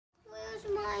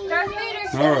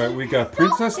All right, we got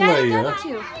Princess Leia.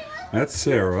 That's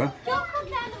Sarah.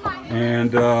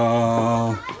 And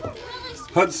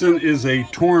Hudson is a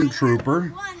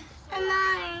Stormtrooper.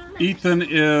 Ethan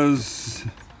is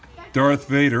Darth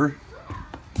Vader.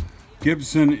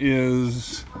 Gibson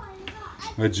is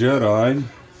a Jedi.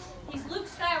 He's Luke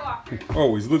Skywalker.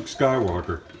 Oh, he's Luke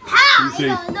Skywalker.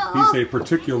 He's a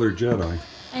particular Jedi.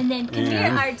 And then come here,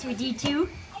 R2-D2.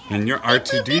 And you're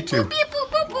R2-D2.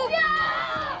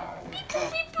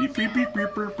 Beep, beep, beep,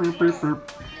 beep, beep, beep, beep, beep.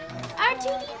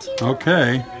 R2-D2.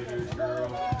 Okay.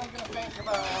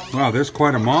 Wow, there's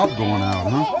quite a mob going out,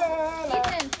 huh?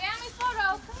 Ethan, family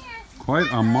photo. Come here.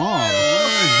 Quite a mob.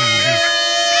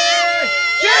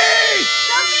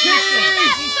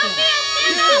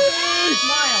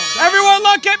 Everyone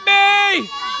look at me!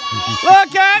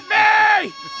 Look at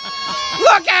me!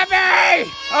 Look at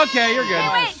me! Okay, you're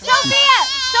good. Wait, Sophia!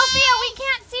 Sophia, we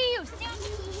can't see you.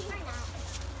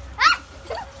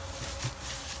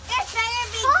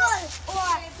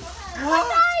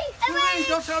 Please,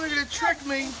 don't tell me you're going to trick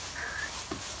me.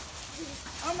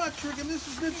 I'm not tricking. This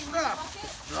is good stuff.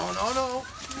 No.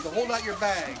 You can hold out your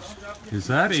bags. Is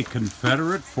that a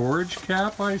Confederate forage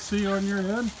cap I see on your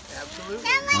head? Absolutely.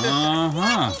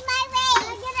 Uh-huh.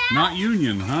 Not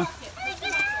Union, huh?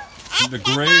 The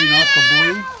gray, not the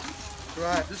blue? That's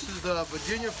right. This is the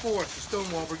Virginia 4th, the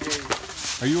Stonewall Brigade.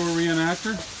 Are you a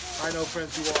reenactor? I know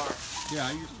friends who are. Yeah,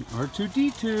 I used to.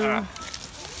 R2-D2.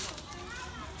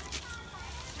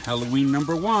 Halloween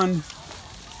number 1.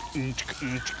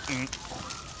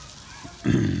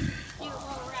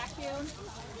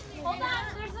 Hold on,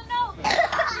 there's a note.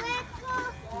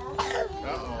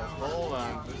 Hold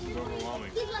on. This is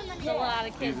overwhelming. There's a lot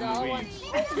of kids all at once.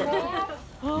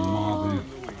 Mobbing.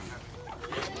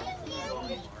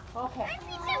 Okay.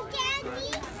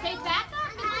 Stay back up.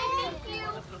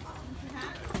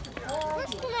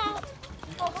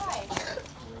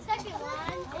 Thank you.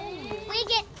 We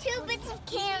get 2 bits of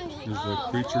candy. There's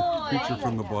a creature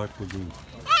from the Black Lagoon.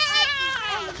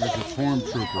 There's a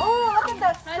Stormtrooper. Oh, look at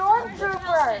that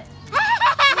Stormtrooper.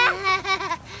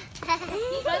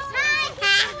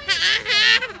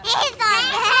 He's on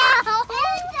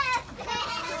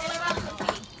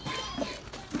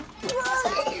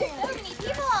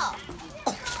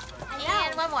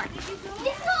And one more.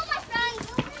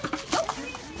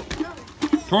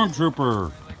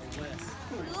 Stormtrooper.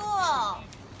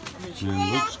 And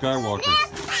Luke Skywalker.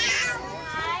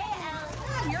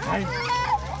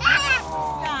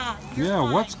 Yeah,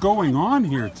 what's going on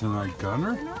here tonight,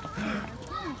 Gunner?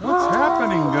 What's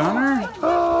happening, Gunner?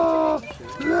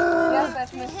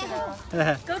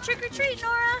 Go trick or treat,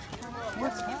 Nora.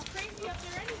 What's crazy up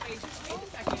there anyway?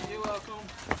 You're welcome.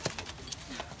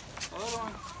 Hold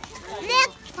on.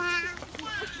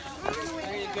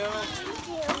 There you go.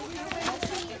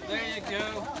 There you go.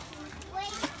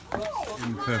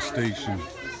 Infestation.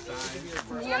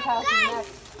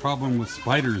 Problem with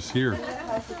spiders here.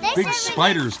 Big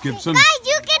spiders, Gibson. Guys,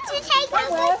 you get to take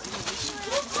them.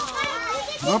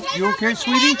 Oh, you okay,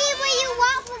 sweetie?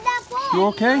 You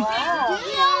okay?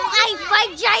 I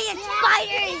fight giant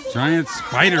spiders. Giant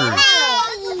spiders.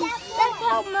 That's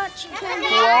how much candy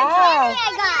Wow. I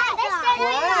got.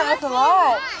 Wow, that's a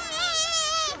lot.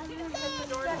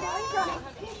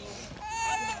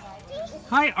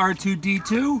 Hi,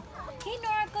 R2-D2. Hey,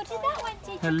 Nora, go to that one.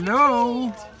 Take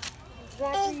Hello.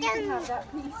 Jackie, you can have that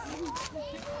piece.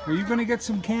 Are you going to get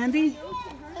some candy?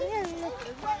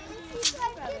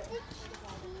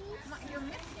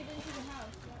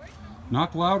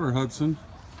 Knock louder, Hudson.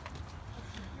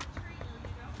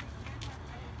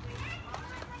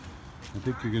 I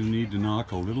think you're going to need to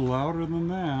knock a little louder than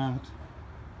that.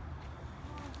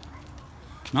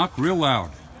 Knock real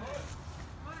loud.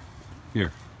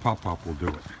 Here, Pop will do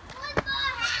it.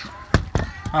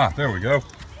 Ah, there we go.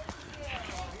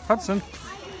 Hudson.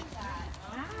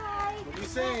 What do you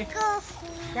say?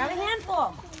 Grab a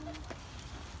handful.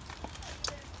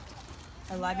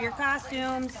 I love your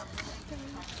costumes.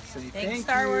 Say Big thank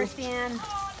Star you. Wars fan.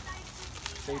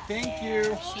 Say thank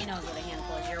you. She knows what a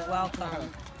handful is. You're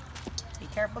welcome. Be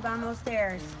careful down those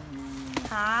stairs.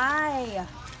 Hi.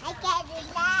 I can't do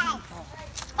that.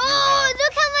 Oh,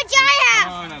 look how much I have.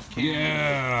 Oh, enough candy.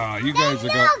 Yeah, you guys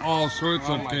have got all sorts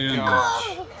Oh of my candy.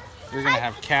 gosh. We're going to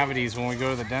have cavities when we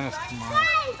go to the dentist tomorrow.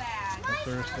 Or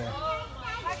Thursday.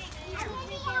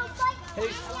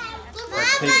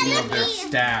 Partaking of their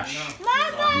stash.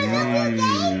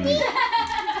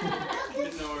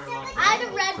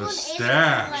 The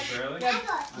stash.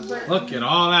 Look at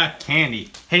all that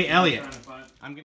candy. Hey, Elliot.